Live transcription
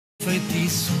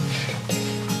feitiço,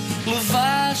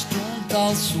 levaste um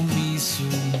tal sumiço.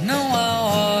 Não há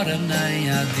hora nem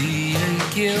há dia em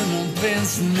que eu não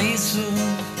pense nisso.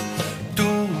 Tu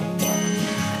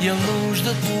e a luz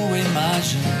da tua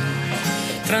imagem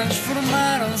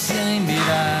transformaram-se em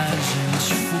miragem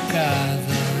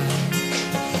desfocada,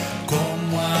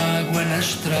 como água na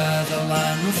estrada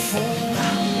lá no fundo.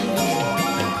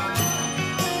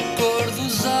 Cor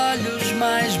dos olhos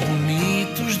mais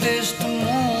bonitos deste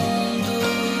mundo,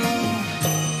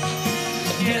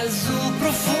 de azul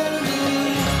profundo,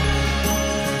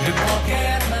 de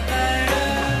qualquer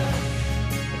maneira,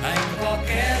 em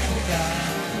qualquer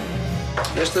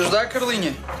lugar. Queres-te ajudar,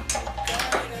 Carlinha?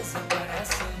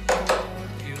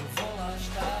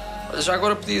 Já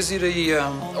agora podias ir aí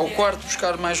ao quarto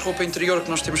buscar mais roupa interior, que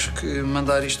nós temos que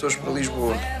mandar isto hoje para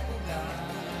Lisboa.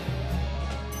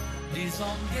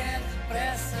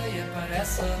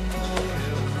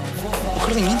 Oh,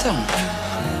 Carlinha, então?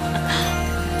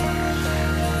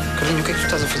 Carlinha, o que é que tu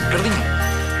estás a fazer? Carlinha!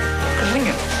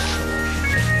 Carlinha!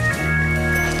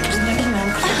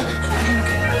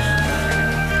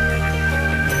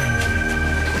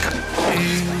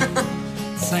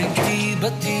 Eu, sem ti,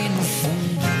 bati no fundo.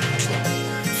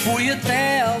 Fui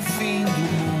até ao fim do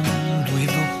mundo e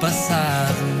do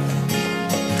passado,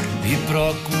 e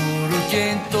procuro-te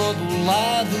em todo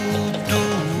lado,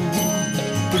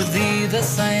 tu, perdida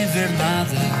sem ver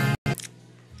nada.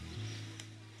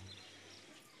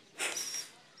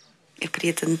 Eu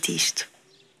queria tanto isto.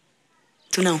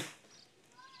 Tu não?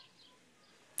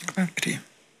 Claro que queria.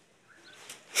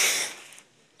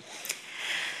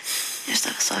 Eu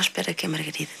estava só à espera que a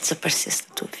Margarida desaparecesse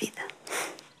da tua vida.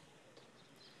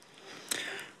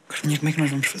 Carlinha, como é que nós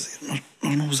vamos fazer? Nós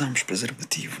não usamos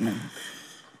preservativo, não...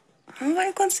 Não vai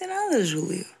acontecer nada,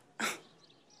 Júlio.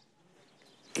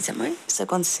 E também, se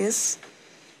acontecesse,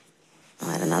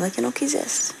 não era nada que eu não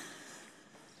quisesse.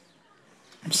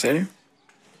 Sério?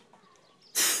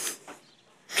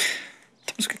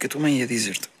 Então, mas o que é que a tua mãe ia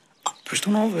dizer-te? Depois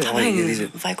tu não ouves, ela ia dizer...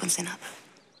 Não vai acontecer nada.